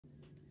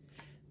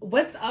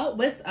What's up?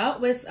 What's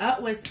up? What's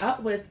up? What's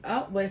up? What's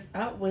up? What's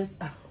up? What's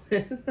up?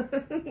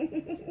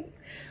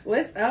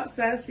 What's up,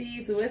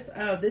 Sunseeds? What's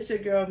up? This your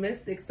girl,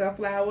 Mystic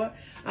Sunflower.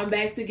 I'm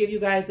back to give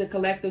you guys the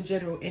collective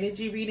general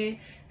energy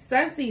reading.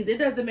 Sunseeds, it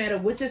doesn't matter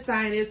what your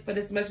sign is for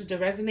this message to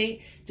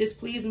resonate. Just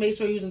please make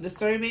sure you're using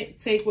discernment.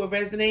 Take what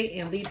resonates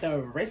and leave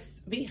the rest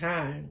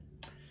behind.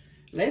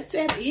 Let's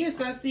tap in,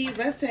 Sunseeds.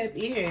 Let's tap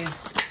in.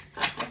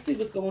 Let's see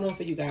what's going on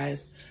for you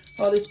guys.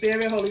 Holy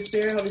Spirit, Holy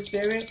Spirit, Holy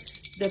Spirit.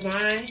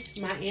 Divine,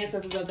 my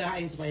ancestors of the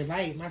highest way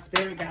light, my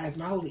spirit guides,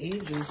 my holy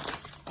angels.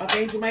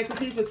 Archangel Michael,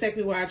 please protect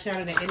me while I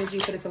channel the energy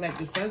for the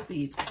collective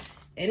sunseeds.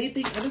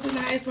 Anything other than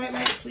the highest white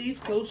light, please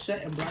close,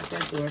 shut, and block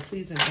that door.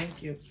 Please and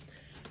thank you.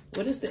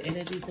 What is the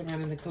energy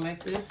surrounding the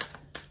collective?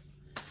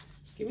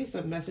 Give me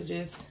some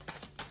messages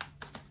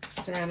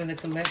surrounding the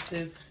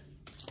collective.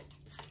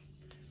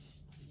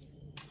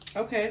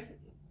 Okay.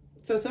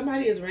 So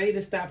somebody is ready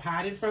to stop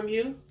hiding from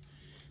you.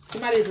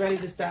 Somebody is ready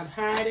to stop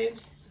hiding.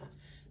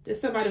 There's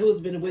somebody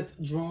who's been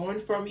withdrawn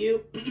from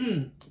you.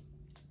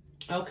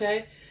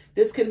 Okay.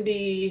 This can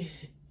be,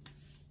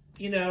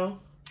 you know,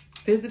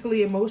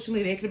 physically,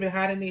 emotionally. They could have been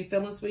hiding their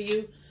feelings for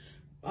you.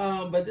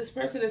 But this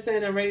person is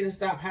saying they're ready to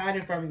stop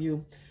hiding from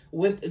you.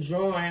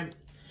 Withdrawn.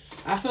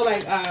 I feel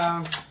like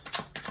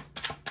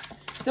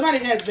somebody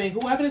has been,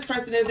 whoever this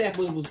person is that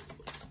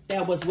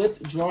was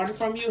withdrawn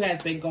from you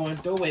has been going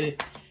through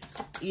it.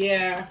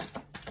 Yeah.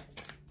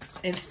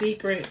 In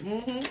secret.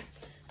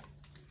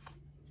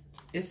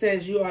 It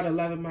says you are the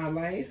love of my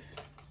life.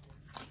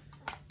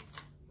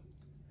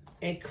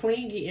 And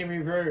clingy in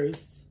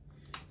reverse.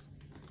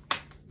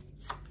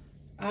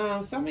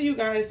 Some of you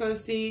guys,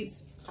 Sunseeds,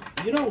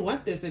 you don't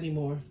want this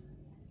anymore.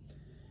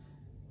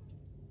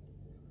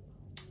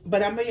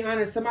 But I'm being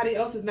honest, somebody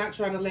else is not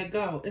trying to let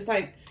go. It's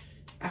like,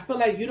 I feel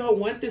like you don't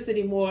want this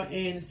anymore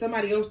and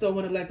somebody else don't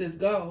want to let this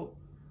go.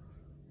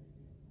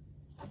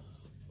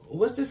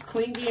 What's this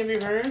clingy in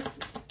reverse?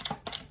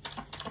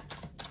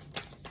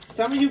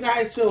 Some of you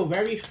guys feel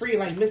very free,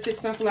 like Mystic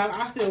Sunflower.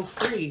 I feel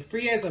free,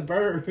 free as a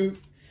bird.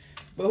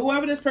 But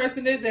whoever this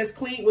person is that's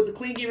clean with the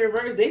clingy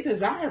reverse, they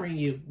desiring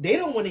you. They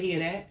don't want to hear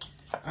that.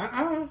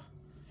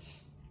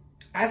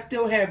 I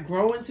still have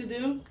growing to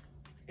do.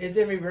 Is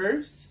in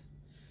reverse.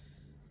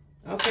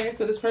 Okay,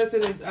 so this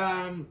person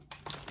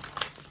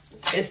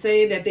is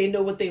saying that they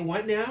know what they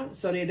want now.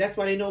 So that's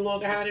why they no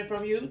longer hiding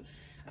from you.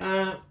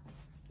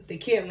 They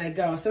can't let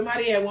go.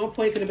 Somebody at one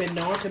point could have been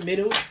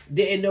non-committal,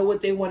 didn't know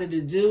what they wanted to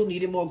do,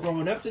 needed more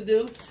growing up to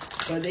do.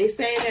 But they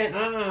say that,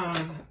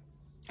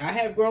 I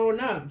have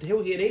grown up.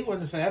 They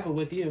wasn't forever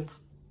with you.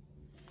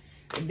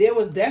 There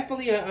was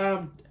definitely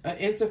a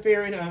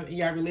interfering in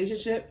your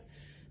relationship.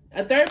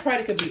 A third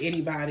party could be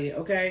anybody,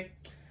 okay?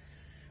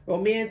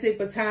 Romantic,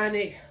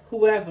 platonic,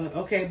 whoever,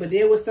 okay? But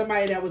there was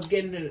somebody that was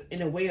getting in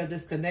the way of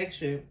this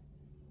connection.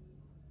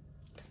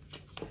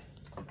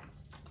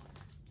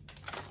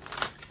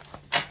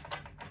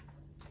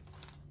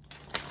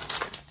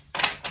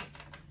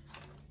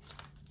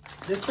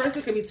 This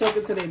person could be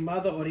talking to their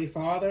mother or their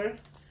father.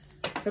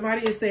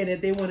 Somebody is saying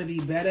that they want to be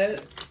better.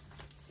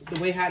 The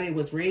way how they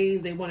was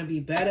raised, they want to be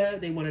better.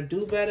 They want to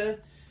do better.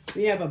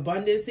 We have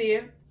abundance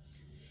here.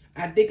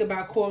 I think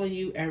about calling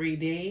you every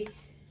day.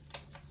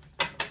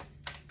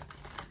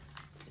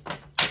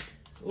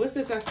 What's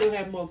this? I still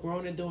have more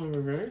growing to do in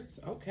reverse.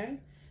 Okay.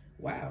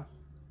 Wow.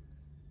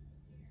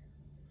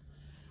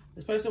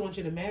 This person wants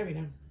you to marry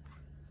them.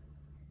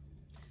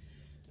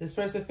 This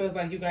person feels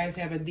like you guys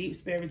have a deep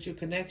spiritual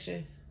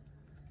connection.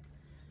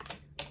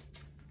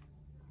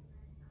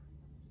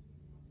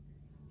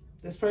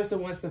 This person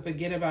wants to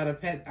forget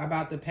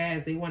about the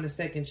past. They want a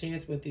second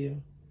chance with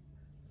you.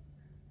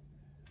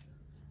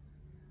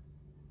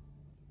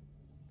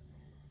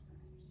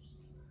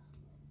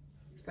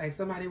 It's like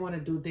somebody want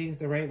to do things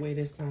the right way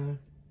this time.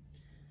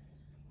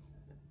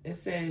 It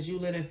says, you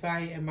lit a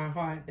fire in my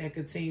heart that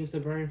continues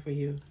to burn for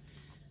you.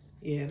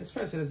 Yeah, this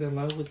person is in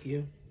love with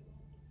you.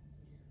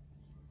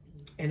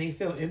 And they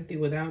feel empty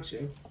without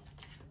you.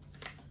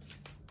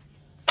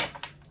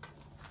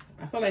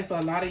 I feel like for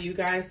a lot of you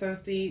guys,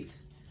 Sunseeds,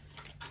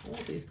 I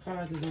think these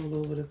cards is all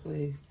over the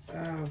place.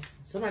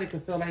 Somebody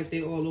could feel like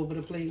they're all over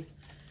the place.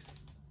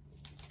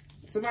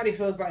 Somebody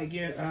feels like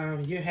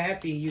you're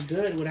happy, you're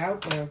good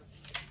without them.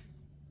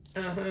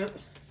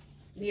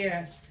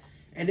 Yeah.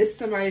 And this is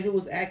somebody who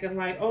was acting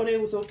like, oh, they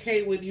was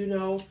okay with, you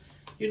know,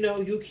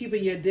 you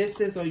keeping your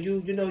distance, or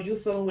you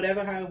feeling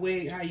whatever how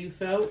you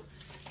felt,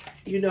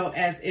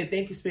 as if,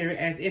 thank you, Spirit,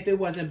 as if it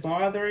wasn't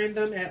bothering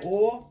them at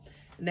all.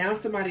 Now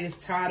somebody is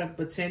tired of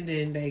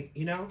pretending they,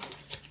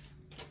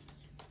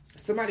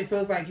 somebody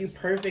feels like you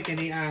perfect in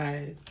their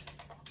eyes.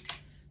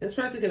 This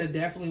person could have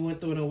definitely went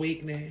through an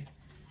awakening.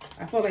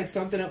 I feel like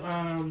something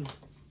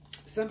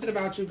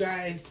about you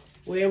guys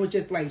where it was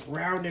just like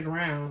round and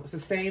round. It's the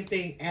same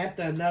thing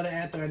after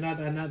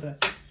another.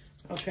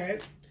 Okay?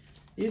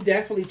 You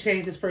definitely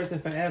changed this person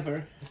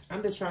forever.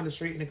 I'm just trying to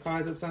straighten the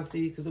cards up,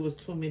 Sunseeds, because it was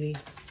too many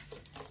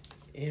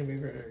in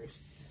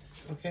reverse.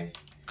 Okay?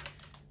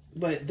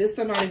 But this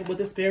somebody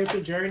with a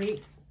spiritual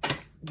journey,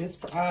 this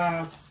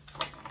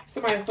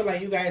Somebody feel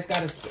like you guys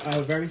got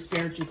a very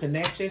spiritual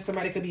connection.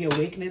 Somebody could be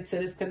awakening to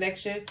this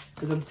connection,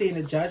 because I'm seeing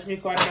the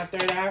Judgment card in my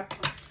third eye.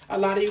 A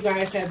lot of you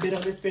guys have been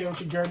on this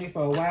spiritual journey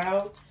for a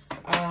while.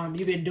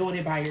 You've been doing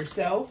it by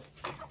yourself.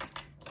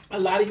 A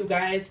lot of you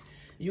guys,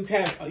 you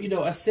have, you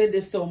know,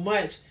 ascended so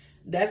much.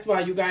 That's why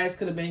you guys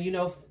could have been, you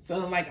know,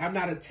 feeling like I'm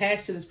not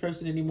attached to this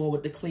person anymore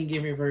with the Queen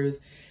in reverse.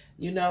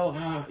 You know,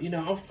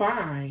 I'm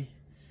fine.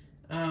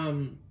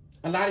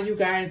 A lot of you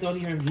guys don't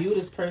even view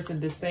this person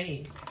the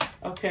same.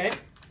 Okay?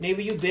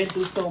 Maybe you've been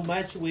through so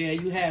much where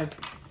you have,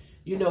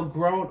 you know,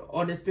 grown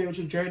on the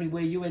spiritual journey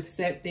where you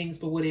accept things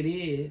for what it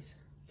is.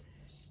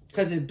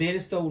 Because it's been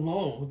so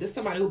long. This is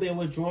somebody who's been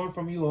withdrawn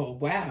from you a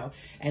while.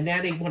 And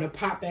now they want to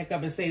pop back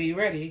up and say they're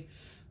ready.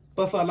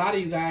 But for a lot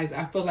of you guys,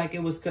 I feel like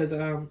it was because,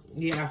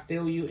 yeah, I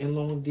feel you in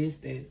long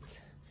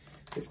distance.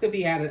 This could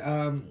be at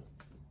a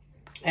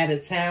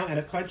town, at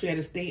a country, at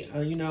a state.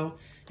 You know,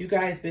 you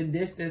guys been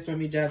distanced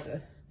from each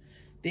other.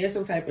 There's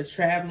some type of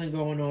traveling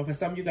going on. For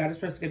some of you guys, this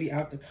person could be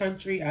out the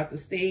country, out the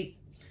state.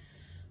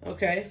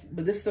 Okay?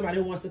 But this is somebody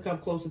who wants to come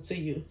closer to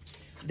you.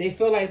 They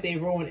feel like they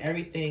ruined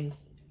everything.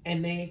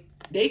 And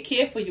they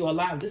care for you a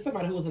lot. This is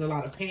somebody who's in a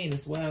lot of pain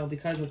as well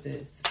because of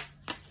this.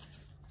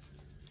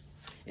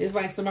 It's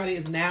like somebody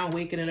is now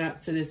waking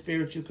up to this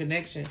spiritual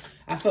connection.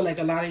 I feel like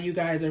a lot of you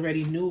guys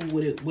already knew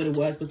what it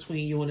was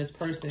between you and this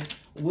person.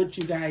 What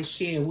you guys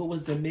shared. What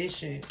was the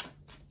mission?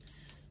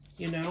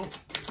 You know?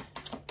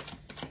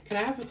 Can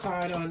I have a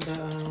card on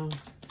the...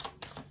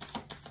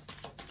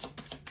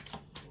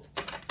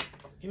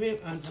 give me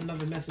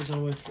another message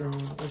on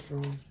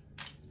withdrawn.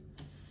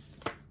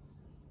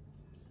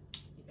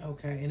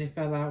 Okay, and it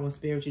fell out on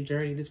spiritual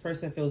journey. This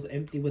person feels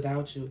empty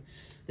without you.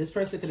 This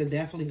person could have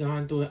definitely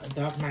gone through a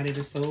dark night of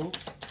the soul.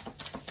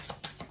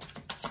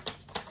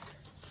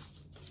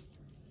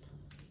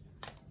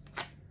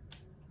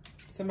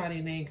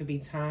 Somebody's name could be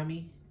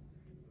Tommy.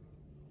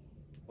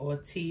 Or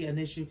T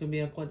initial can be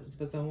important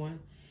for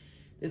someone.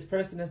 This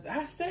person is,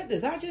 I said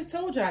this. I just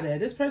told y'all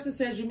that. This person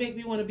says you make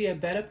me want to be a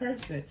better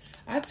person.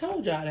 I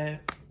told y'all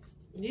that.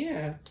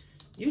 Yeah.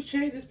 You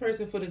changed this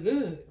person for the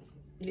good.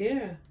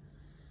 Yeah.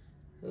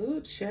 Ooh,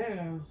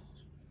 child.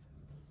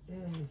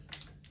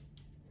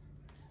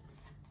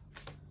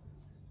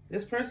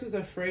 This person's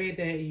afraid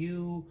that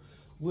you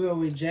will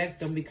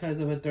reject them because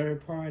of a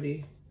third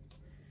party.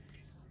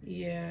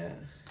 Yeah.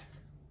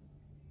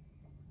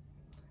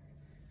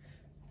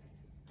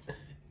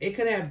 It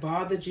could have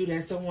bothered you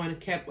that someone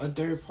kept a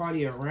third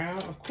party around.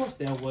 Of course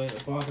that would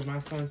bother my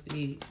son's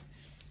seed.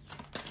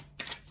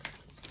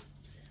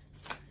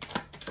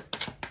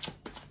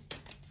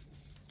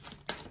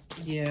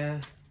 Yeah.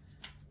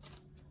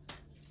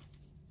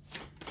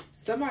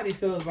 Somebody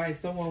feels like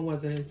someone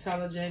wasn't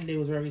intelligent. They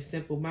was very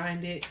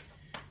simple-minded.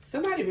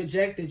 Somebody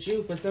rejected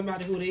you for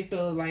somebody who they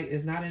feel like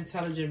is not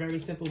intelligent, very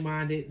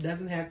simple-minded,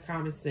 doesn't have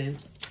common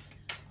sense.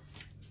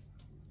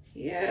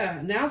 Yeah.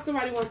 Now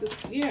somebody wants to,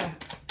 yeah.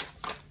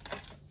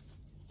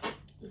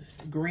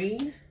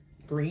 Green.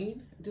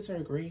 I just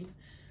heard green.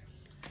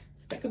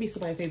 That could be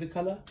somebody's favorite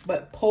color.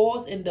 But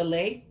pause and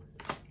delay.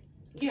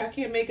 Yeah, I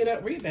can't make it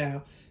up.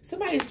 Rebound.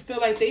 Somebody feel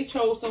like they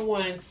chose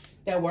someone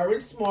that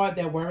weren't smart,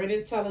 that weren't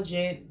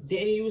intelligent,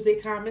 didn't use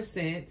their common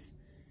sense.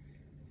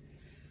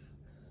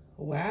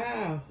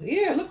 Wow.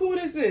 Yeah, look who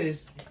this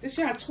is. This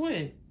your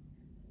twin.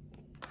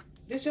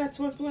 This your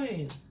twin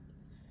flame.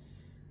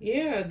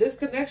 Yeah, this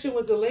connection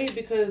was delayed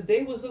because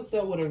they were hooked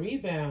up with a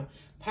rebound.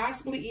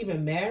 Possibly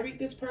even married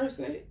this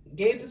person.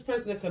 Gave this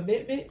person a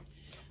commitment.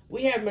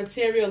 We have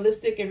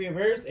materialistic in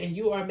reverse, and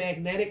you are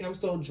magnetic. I'm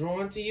so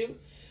drawn to you.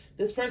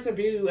 This person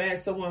view you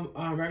as someone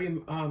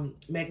very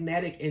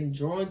magnetic and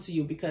drawn to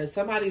you because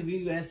somebody view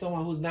you as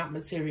someone who's not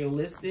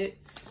materialistic.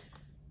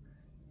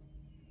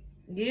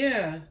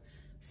 Yeah.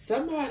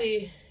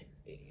 Somebody,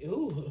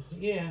 ooh,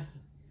 yeah.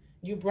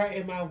 You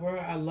brighten my world.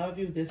 I love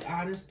you. This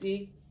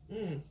honesty.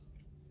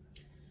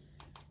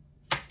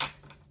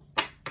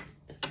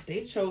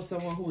 They chose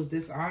someone who was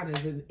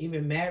dishonest and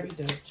even married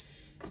them.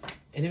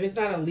 And if it's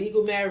not a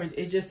legal marriage,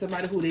 it's just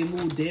somebody who they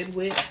moved in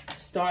with,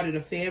 started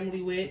a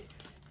family with,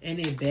 and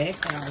they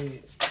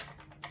backfired.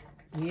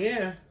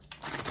 Yeah.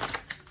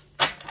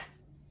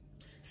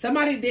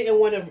 Somebody didn't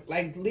want to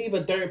like leave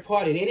a third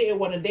party.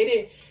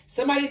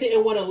 Somebody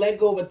didn't want to let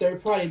go of a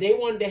third party. They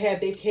wanted to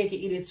have their cake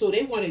and eat it too.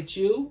 They wanted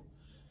you.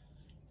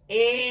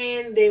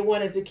 And they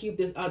wanted to keep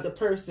this other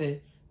person.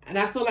 And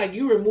I feel like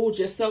you removed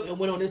yourself and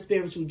went on this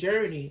spiritual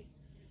journey.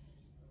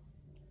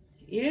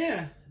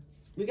 Yeah.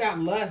 We got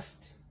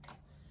lust.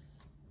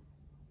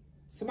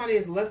 Somebody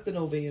is lusting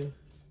over you.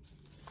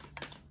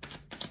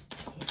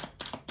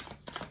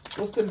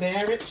 What's the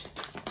marriage?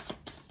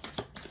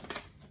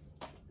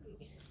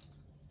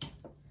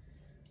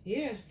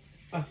 Yeah.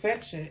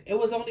 Affection. It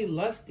was only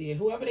lust there.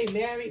 Whoever they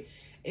married,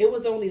 it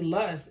was only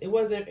lust. It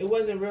wasn't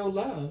real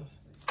love.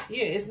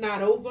 Yeah, it's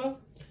not over.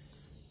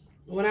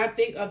 When I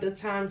think of the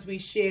times we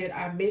shared,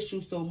 I miss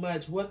you so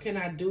much. What can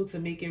I do to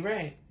make it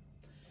right?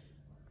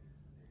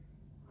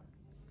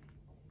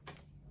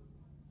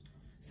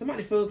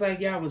 Somebody feels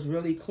like y'all was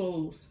really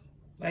close.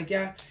 Like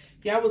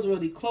y'all was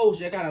really close.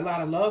 Y'all got a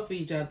lot of love for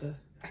each other.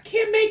 I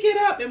can't make it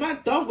up. And my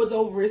thumb was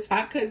over it, so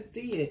I couldn't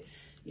see it.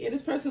 Yeah,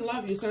 this person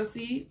loves you, Sun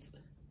Seeds.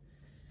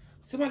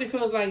 Somebody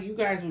feels like you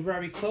guys were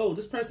very close.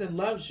 This person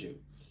loves you.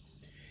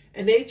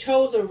 And they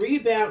chose a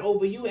rebound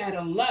over you out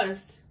of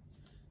lust.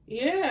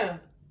 Yeah.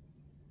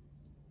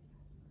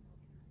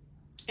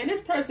 And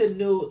this person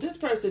knew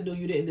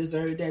you didn't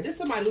deserve that. This is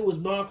somebody who was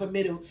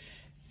non-committal.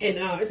 And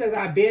it says,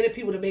 I abandoned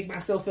people to make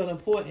myself feel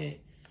important.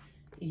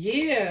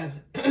 Yeah.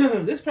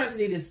 This person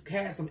needed to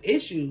have some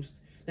issues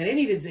that they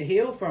needed to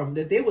heal from.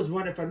 That they was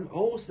running from their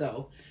own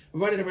self.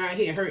 Running around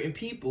here hurting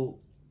people.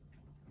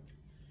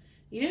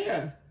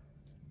 Yeah.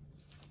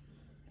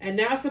 And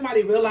now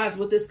somebody realized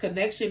what this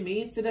connection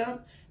means to them.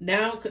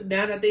 Now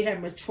that they have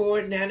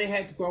matured, now they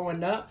have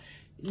grown up.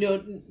 You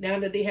know, now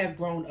that they have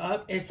grown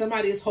up, and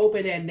somebody is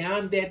hoping that now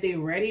that they're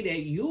ready,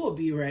 that you will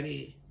be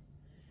ready.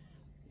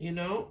 You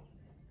know,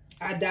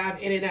 I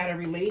dive in and out of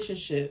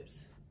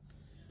relationships.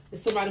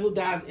 There's somebody who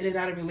dives in and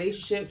out of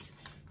relationships.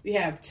 We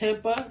have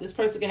temper. This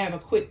person can have a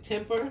quick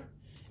temper.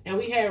 And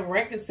we have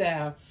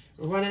reconcile,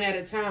 running out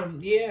of time.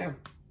 Yeah.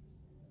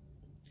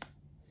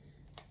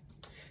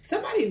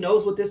 Somebody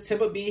knows what this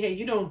temper be. Hey,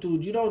 you don't do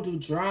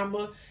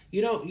drama.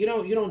 You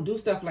don't do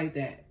stuff like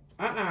that.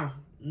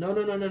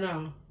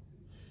 No.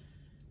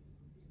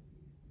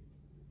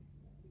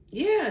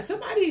 Yeah,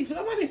 somebody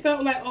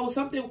felt like, oh,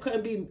 something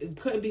couldn't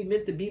be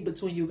meant to be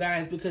between you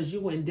guys because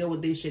you wouldn't deal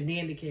with their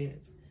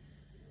shenanigans.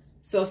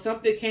 So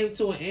something came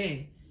to an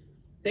end.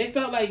 They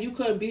felt like you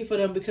couldn't be for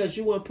them because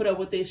you wouldn't put up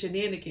with their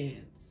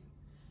shenanigans.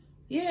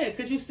 Yeah,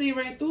 because you see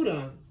right through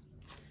them.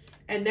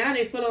 And now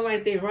they feeling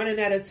like they're running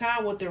out of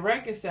time with the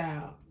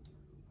reconcile.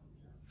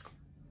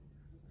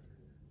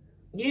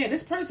 Yeah,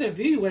 this person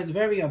view you as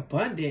very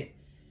abundant.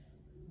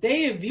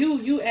 They view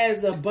you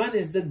as the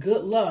abundance, the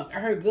good luck. I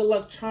heard good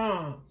luck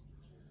charm.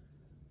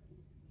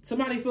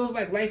 Somebody feels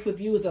like life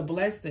with you is a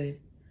blessing.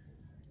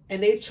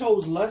 And they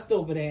chose lust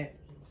over that.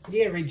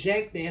 Yeah,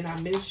 reject it and I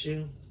miss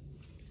you.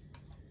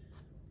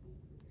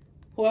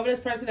 Whoever this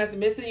person that's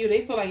missing you,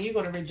 they feel like you're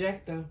going to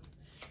reject them.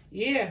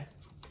 Yeah.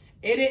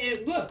 It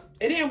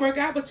didn't work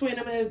out between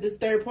them and this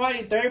third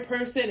party, third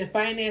person, and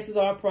finances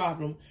are a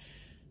problem.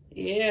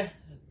 Yeah.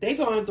 They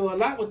going through a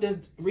lot with this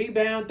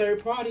rebound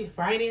third party.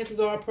 Finances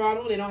are a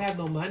problem. They don't have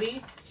no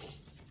money.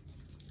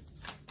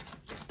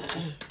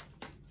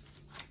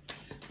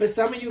 For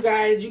some of you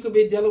guys, you could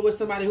be dealing with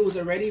somebody who's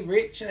already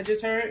rich, I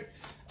just heard.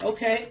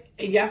 Okay.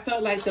 And y'all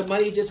felt like the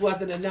money just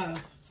wasn't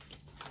enough.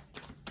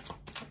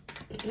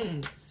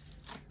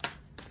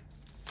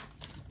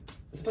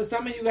 For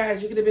some of you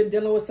guys, you could have been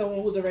dealing with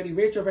someone who's already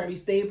rich or very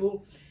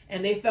stable.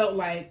 And they felt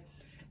like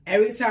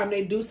every time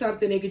they do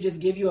something, they could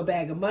just give you a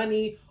bag of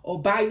money or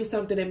buy you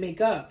something and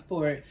make up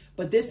for it.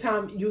 But this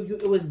time,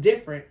 it was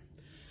different.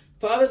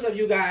 For others of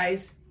you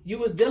guys, you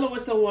was dealing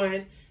with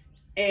someone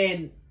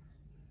and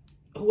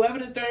whoever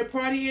the third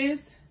party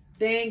is,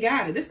 they ain't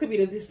got it. This could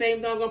be the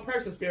same doggone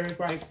person, spirit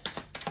party.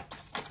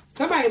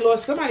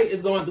 Somebody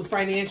is going through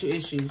financial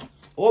issues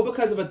or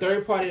because of a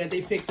third party that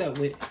they picked up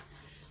with.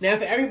 Now,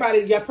 for everybody,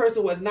 your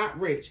person was not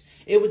rich.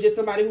 It was just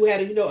somebody who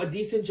had, a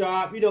decent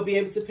job, be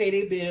able to pay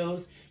their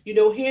bills,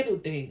 handle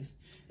things.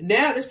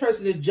 Now, this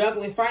person is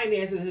juggling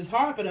finances and it's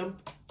hard for them.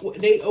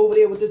 They over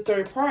there with this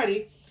third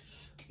party,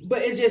 but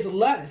it's just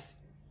lust.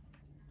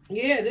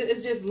 Yeah,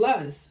 it's just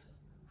lust.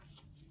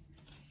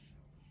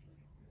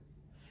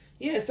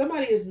 Yeah,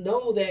 somebody is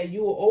know that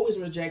you will always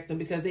reject them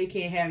because they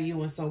can't have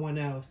you and someone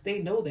else.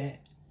 They know that.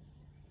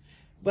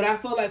 But I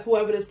feel like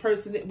whoever this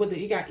person,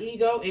 you got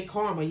ego and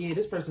karma. Yeah,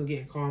 this person's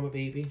getting karma,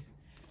 baby.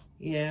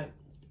 Yeah.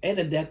 And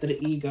the death of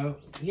the ego.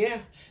 Yeah.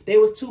 They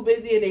was too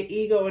busy in their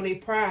ego and their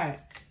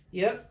pride.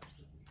 Yep.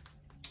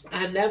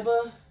 I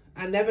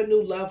never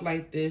knew love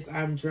like this.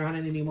 I'm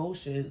drowning in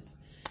emotions.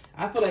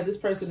 I feel like this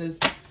person is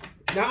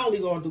not only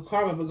going through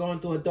karma, but going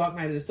through a dark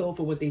night of the soul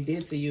for what they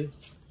did to you.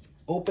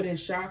 Opening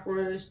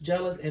chakras,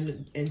 jealous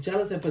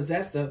and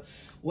possessive.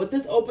 With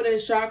this opening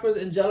chakras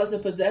and jealous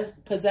and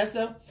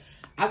possessive,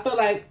 I feel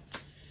like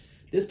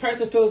this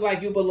person feels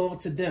like you belong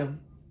to them.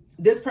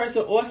 This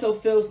person also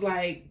feels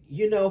like,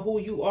 who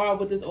you are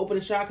with this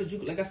opening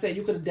chakras. Like I said,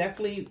 you could have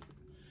definitely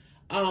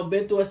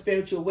been through a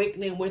spiritual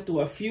awakening, went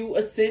through a few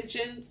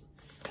ascensions,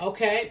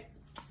 okay?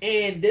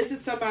 And this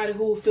is somebody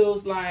who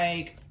feels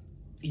like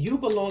you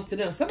belong to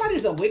them.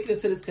 Somebody's awakening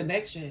to this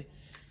connection.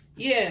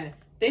 Yeah,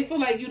 they feel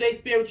like you their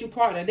spiritual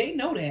partner. They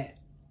know that.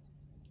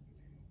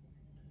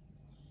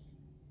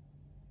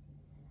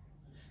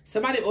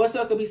 Somebody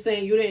also could be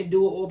saying you didn't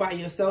do it all by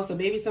yourself. So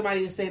maybe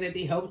somebody is saying that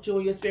they helped you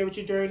on your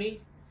spiritual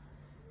journey.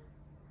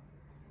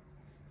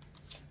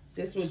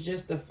 This was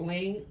just a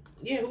fling.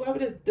 Yeah, whoever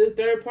this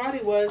third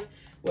party was,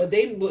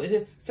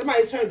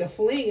 somebody turned the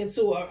fling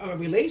into a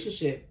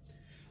relationship.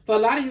 For a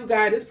lot of you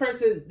guys, this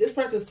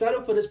person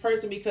settled for this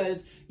person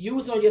because you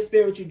was on your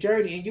spiritual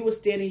journey and you was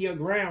standing your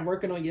ground,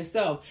 working on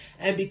yourself.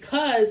 And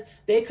because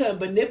they couldn't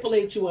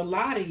manipulate you and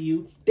lie to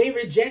you, they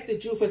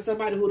rejected you for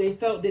somebody who they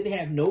felt didn't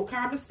have no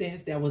common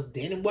sense, that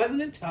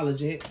wasn't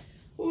intelligent.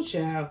 Oh,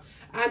 child.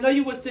 I know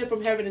you were sent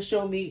from heaven to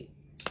show me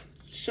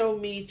show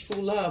me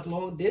true love,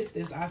 long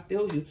distance. I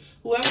feel you.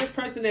 Whoever this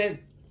person that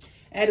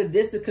at a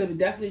distance could be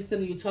definitely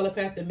sending you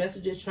telepathic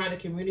messages, trying to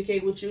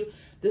communicate with you.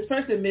 This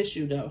person miss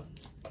you though.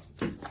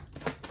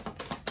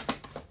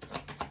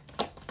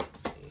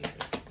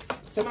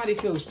 Somebody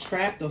feels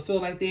trapped or feel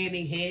like they're in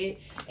their head.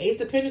 Ace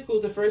of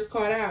Pentacles, the first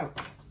card out.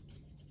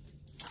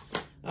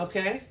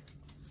 Okay.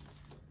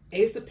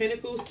 Ace of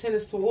Pentacles, Ten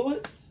of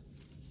Swords.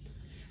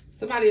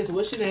 Somebody is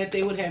wishing that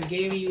they would have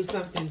given you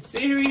something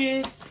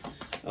serious.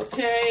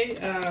 Okay.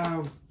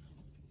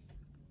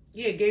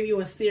 Yeah, gave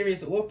you a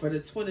serious offer. The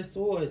Twin of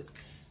Swords.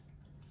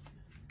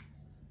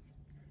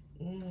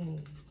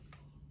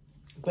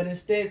 But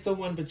instead,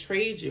 someone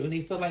betrayed you and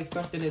they feel like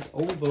something is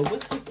over.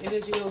 What's this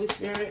energy, Holy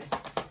Spirit?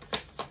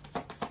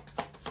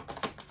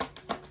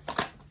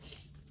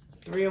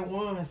 Three of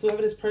Wands.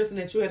 Whoever this person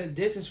that you had a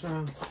distance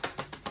from.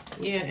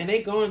 Yeah, and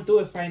they going through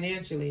it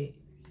financially.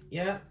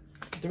 Yep.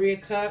 Three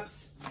of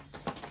Cups.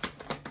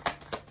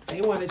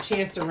 They want a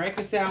chance to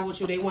reconcile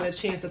with you. They want a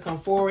chance to come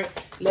forward.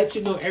 Let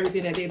you know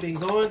everything that they've been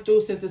going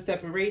through since the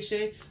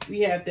separation.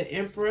 We have the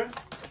Emperor.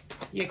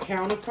 Your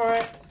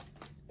counterpart.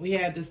 We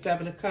have the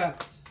Seven of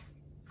Cups.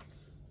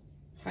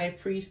 High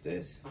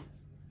Priestess.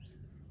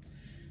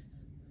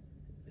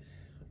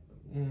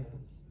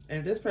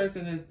 And this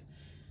person is...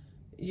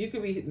 You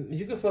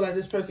could feel like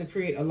this person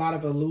create a lot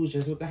of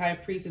illusions. With the High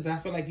Priestess, I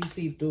feel like you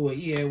see through it.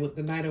 Yeah, with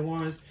the Knight of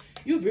Wands,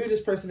 you view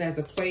this person as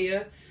a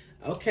player.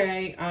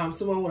 Okay,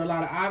 someone with a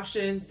lot of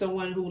options,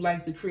 someone who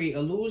likes to create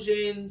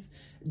illusions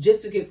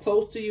just to get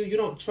close to you. You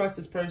don't trust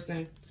this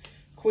person.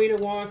 Queen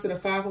of Wands to the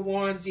Five of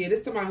Wands. Yeah, this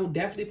is somebody who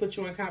definitely put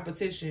you in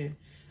competition.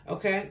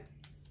 Okay,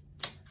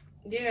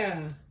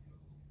 yeah.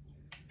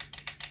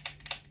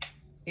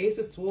 Ace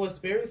of Swords,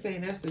 Spirit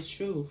saying that's the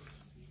truth.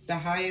 The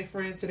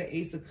Hierophant to the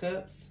Ace of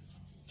Cups.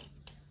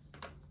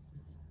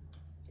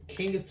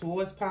 King of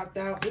Swords popped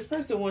out. This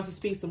person wants to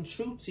speak some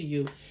truth to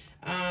you.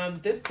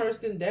 This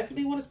person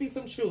definitely want to speak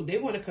some truth. They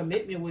want a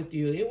commitment with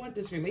you. They want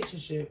this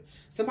relationship.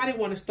 Somebody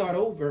want to start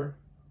over.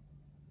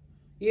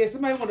 Yeah,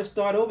 somebody want to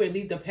start over and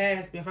leave the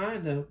past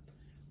behind them.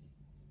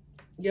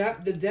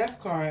 Yep, the Death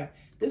card.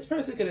 This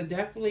person could have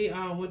definitely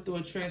went through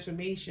a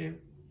transformation.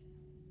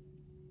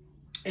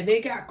 And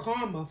they got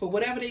karma for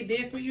whatever they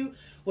did for you.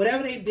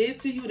 Whatever they did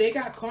to you, they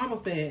got karma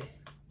for it.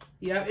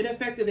 Yeah, it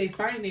affected their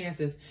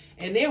finances.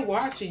 And they're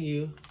watching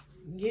you.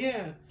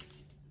 Yeah.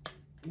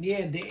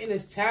 Yeah, they're in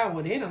this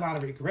tower. They're in a lot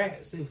of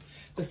regrets.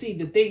 But see,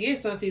 the thing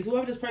is, Sunseeds,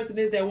 whoever this person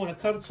is that want to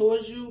come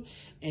towards you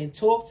and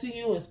talk to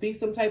you and speak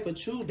some type of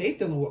truth, they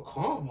dealing with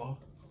karma.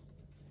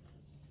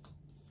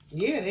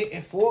 Yeah, they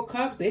in Four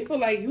Cups, they feel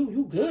like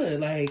you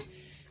good. Like,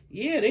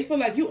 yeah, they feel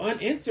like you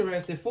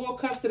uninterested. Four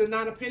Cups to the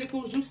Nine of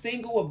Pentacles, you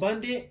single,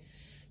 abundant,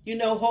 you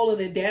know,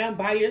 holding it down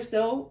by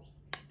yourself.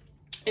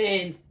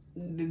 And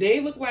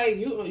they look like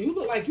you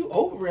look like you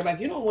over it. Like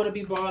you don't want to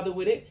be bothered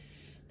with it.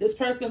 This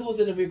person who's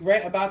in a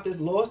regret about this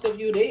loss of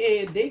you,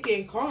 they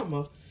gain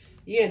karma.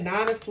 Yeah,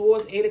 Nine of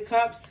Swords, Eight of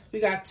Cups. We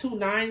got 2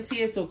 9s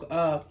here.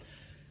 So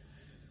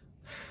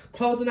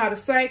closing out a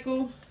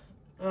cycle.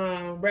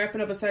 Wrapping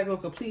up a cycle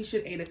of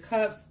completion. Eight of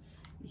Cups.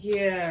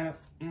 Yeah.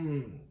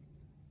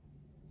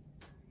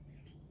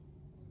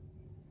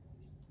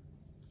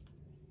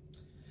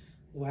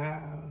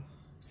 Wow.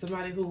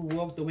 Somebody who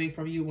walked away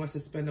from you wants to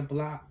spin a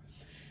block.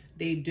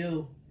 They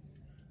do.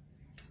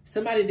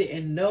 Somebody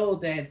didn't know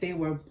that they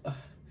were...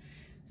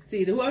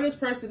 see, whoever this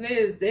person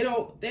is, they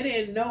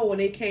didn't know when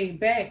they came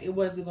back it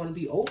wasn't going to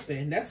be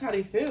open. That's how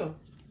they feel.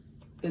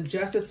 The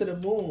Justice to the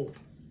Moon.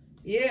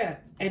 Yeah.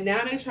 And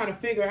now they're trying to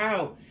figure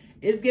out.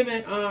 It's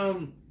giving,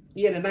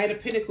 yeah, the Knight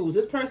of Pentacles.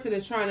 This person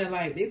is trying to,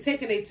 like, they're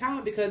taking their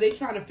time because they're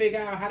trying to figure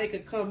out how they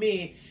could come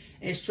in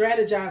and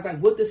strategize, like,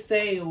 what to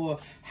say or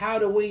how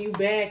to win you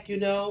back, you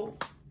know.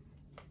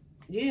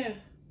 Yeah.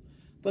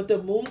 But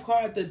the Moon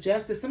card, the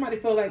Justice, somebody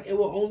feel like it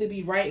will only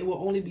be right, it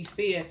will only be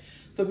fair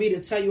for me to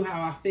tell you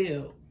how I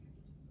feel.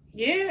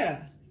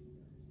 Yeah.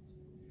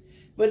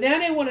 But now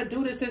they want to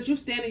do this since you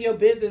stand in your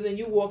business and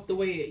you walked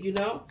away, you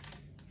know.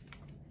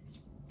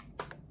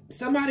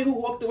 Somebody who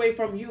walked away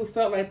from you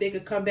felt like they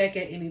could come back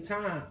at any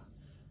time.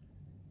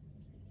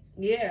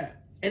 Yeah.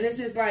 And it's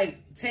just like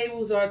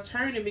tables are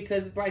turning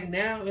because it's like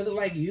now it looks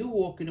like you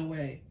walking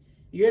away.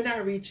 You're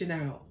not reaching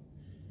out.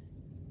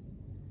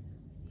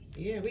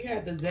 Yeah, we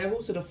have the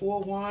Devil to the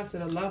Four Wands to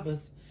the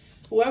Lovers.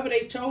 Whoever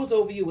they chose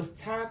over you was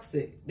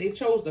toxic. They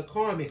chose the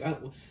karmic.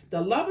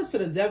 The Lovers to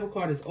the Devil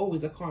card is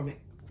always a karmic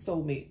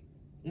soulmate.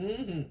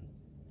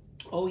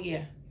 Oh,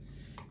 yeah.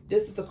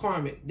 This is the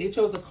karmic. They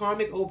chose the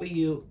karmic over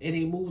you and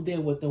they moved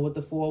in with them with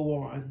the Four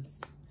Wands.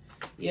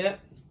 Yep.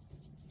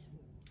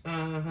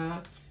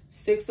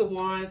 Six of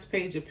Wands,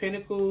 Page of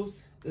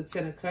Pentacles, the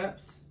Ten of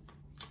Cups.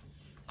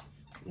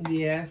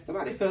 Yeah,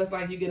 somebody feels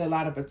like you get a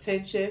lot of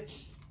attention.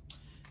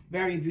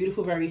 Very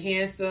beautiful, very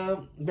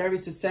handsome, very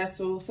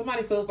successful.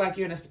 Somebody feels like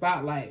you're in a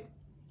spotlight.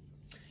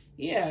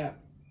 Yeah.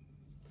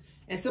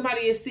 And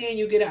somebody is seeing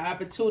you get an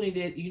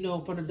opportunity that, you know,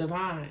 from the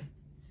divine.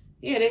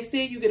 Yeah, they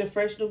see you get a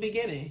fresh new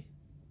beginning.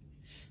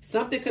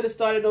 Something could have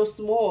started off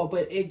small,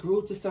 but it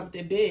grew to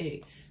something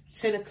big.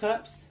 Ten of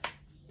Cups.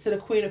 to the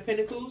Queen of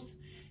Pentacles.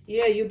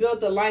 Yeah, you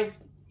build the life,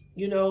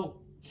 you know,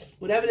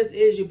 whatever this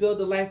is, you build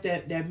a life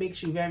that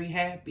makes you very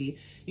happy.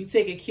 You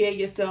taking care of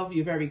yourself.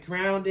 You're very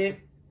grounded.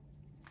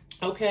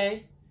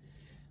 Okay.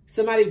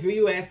 Somebody view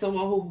you as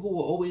someone who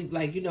will always,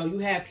 like, you know, you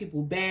have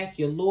people back.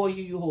 You're loyal.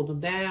 You hold them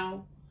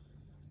down.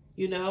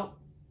 You know.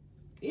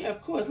 Yeah,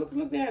 of course. Look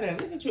at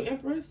that. Look at your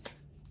Empress.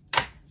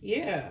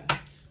 Yeah.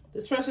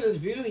 This person is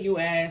viewing you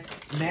as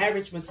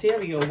marriage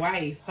material,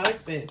 wife,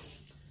 husband.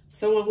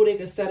 Someone who they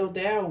can settle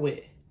down with.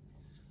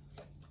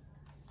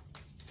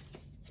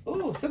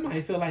 Oh,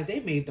 somebody feel like they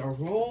made the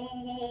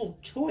wrong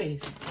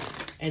choice.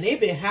 And they've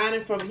been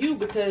hiding from you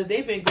because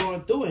they've been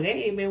going through it. They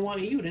ain't been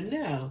wanting you to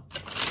know.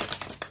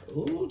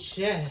 Ooh,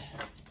 child.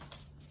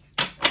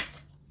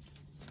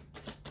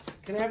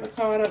 Can I have a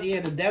card up?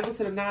 Yeah, the Devil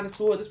to the Nine of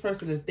Swords. This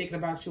person is thinking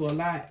about you a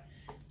lot.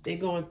 They're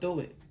going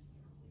through it.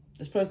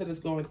 This person is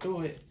going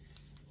through it.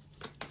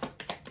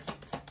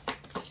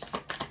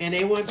 And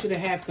they want you to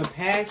have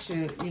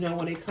compassion, you know,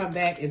 when they come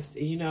back and,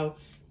 you know,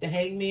 the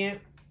Hangman.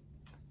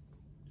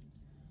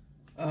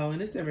 Oh,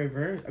 and it's a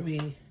reverse. I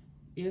mean,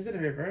 is it a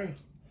reverse?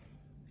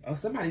 Oh,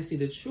 somebody see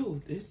the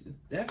truth. This is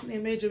definitely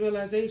a major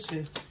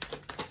realization.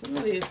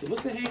 Somebody is,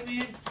 what's the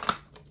Hangman?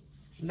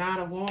 Nine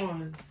of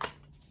Wands.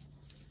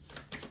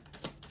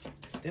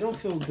 They don't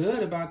feel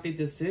good about their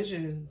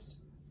decisions.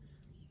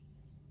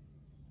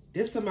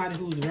 There's somebody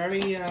who's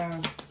very,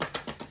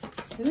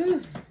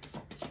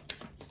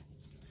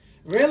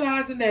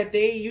 realizing that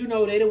they, you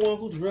know, they the one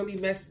who's really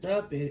messed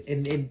up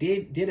and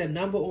did a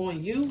number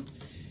on you.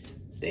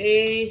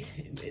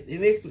 It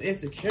makes them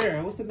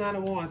insecure. What's the Nine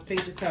of Wands?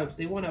 Page of Cups.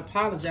 They want to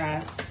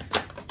apologize.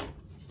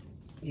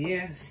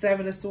 Yeah,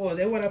 Seven of Swords.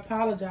 They want to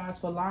apologize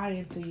for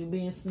lying to you,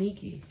 being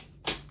sneaky.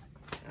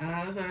 They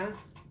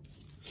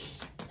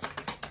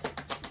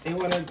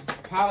want to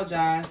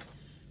apologize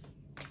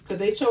because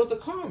they chose the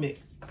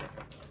karmic.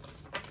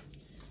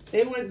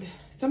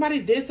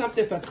 Somebody did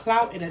something for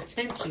clout and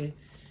attention.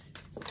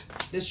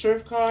 The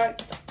Strength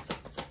card,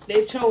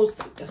 they chose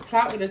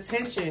clout and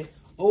attention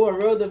over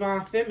real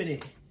divine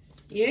feminine.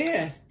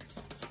 Yeah.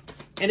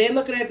 And they're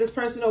looking at this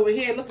person over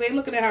here. Look, they're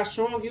looking at how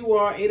strong you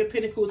are. Eight of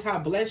Pentacles, how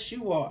blessed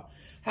you are.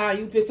 How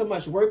you put so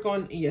much work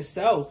on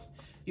yourself.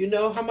 You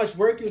know, how much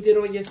work you did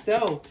on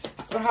yourself.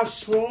 Or how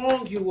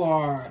strong you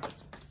are.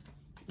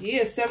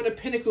 Yeah, Seven of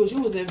Pentacles, you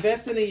was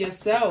investing in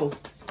yourself.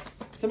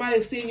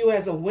 Somebody's seeing you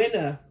as a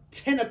winner.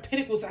 10 of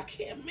Pentacles, I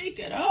can't make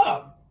it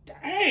up.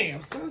 Damn,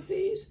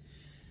 Sunseeds.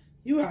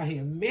 You out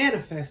here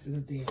manifesting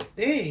the damn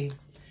thing.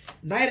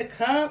 Knight of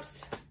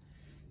Cups.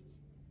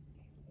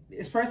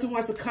 This person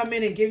wants to come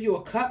in and give you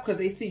a cup because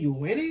they see you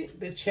winning.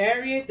 The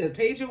Chariot, the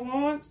Page of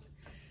Wands.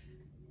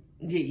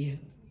 Yeah.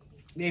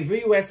 They view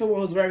you as someone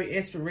who's very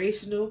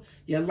inspirational.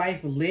 Your life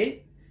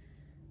lit.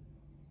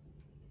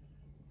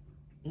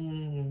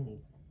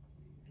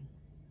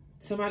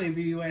 Somebody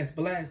view you as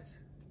blessed.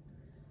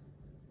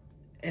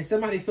 And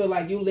somebody feel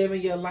like you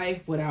living your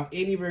life without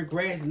any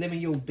regrets, living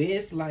your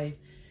best life.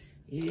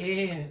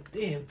 Yeah,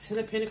 damn. 10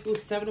 of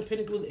Pentacles, 7 of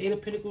Pentacles, 8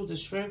 of Pentacles, the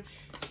Strength.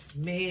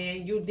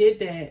 Man, you did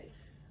that.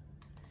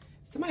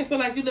 Somebody feel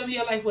like you living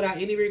your life without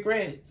any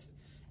regrets.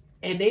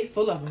 And they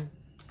full of them.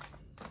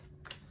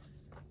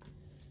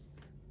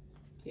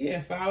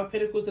 Yeah, 5 of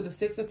Pentacles to the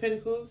 6 of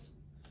Pentacles.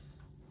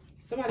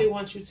 Somebody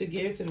wants you to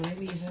give to them. They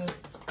need help.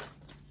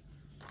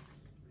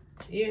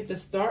 Yeah, the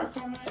Star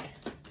card.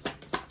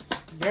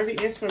 Very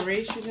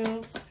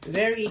inspirational.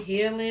 Very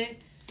healing.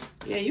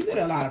 Yeah, you get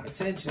a lot of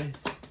attention.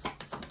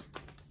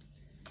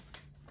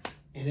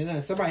 And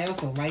then somebody else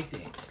don't like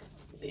that.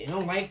 They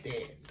don't like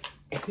that.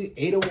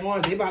 8 of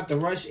Wands, they about to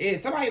rush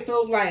in. Somebody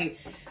feels like,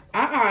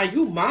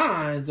 you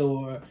mines,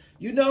 or,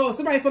 you know,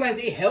 somebody feel like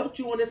they helped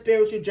you on the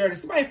spiritual journey.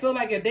 Somebody feel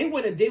like if they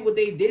wouldn't have did what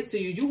they did to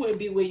you, you wouldn't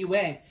be where you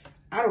at.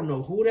 I don't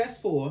know who that's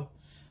for,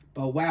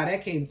 but wow,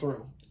 that came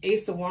through.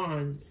 Ace of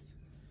Wands.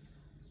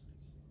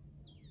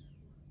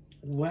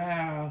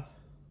 Wow.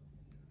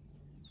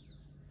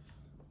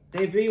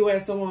 They view you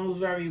as someone who's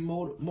very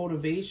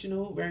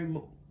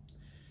motivational,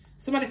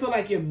 somebody feel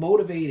like you're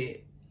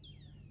motivated.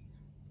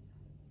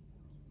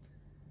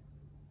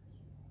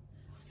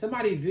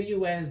 Somebody view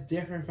you as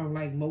different from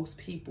like most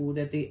people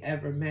that they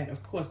ever met,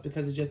 of course,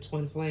 because of your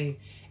twin flame.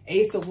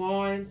 Ace of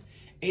Wands,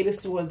 8 of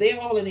Swords. They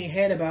all in their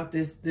head about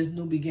this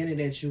new beginning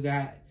that you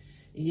got.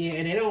 Yeah,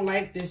 and they don't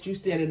like this. You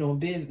standing on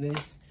business.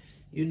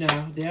 You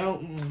know, they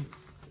don't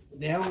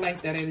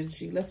like that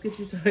energy. Let's get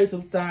you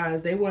some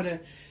signs. They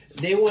wanna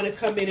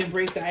come in and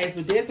break the ice,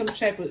 but there's some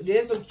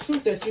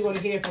truth that you're gonna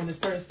hear from this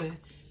person.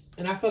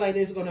 And I feel like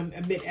they're gonna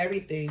admit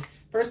everything.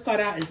 First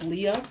card out is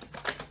Leo.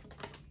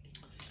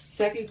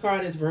 Second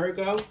card is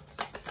Virgo.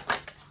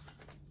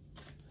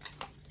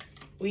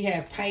 We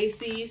have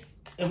Pisces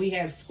and we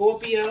have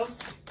Scorpio.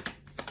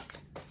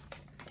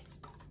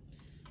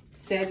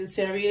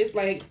 Sagittarius.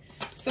 Like,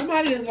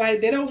 somebody is like,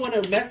 they don't want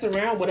to mess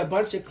around with a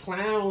bunch of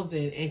clowns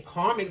and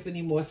karmics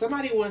anymore.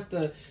 Somebody wants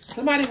the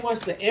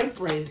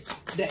Empress,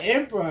 the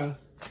Emperor.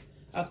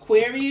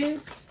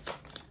 Aquarius,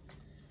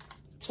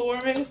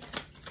 Taurus,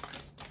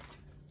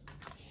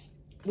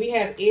 We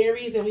have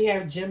Aries and we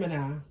have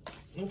Gemini.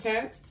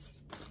 Okay.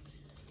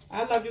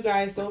 I love you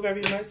guys so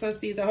very much,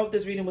 Sunseeds. I hope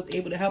this reading was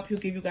able to help you,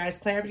 give you guys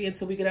clarity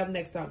until we get up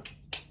next time.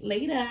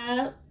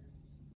 Later.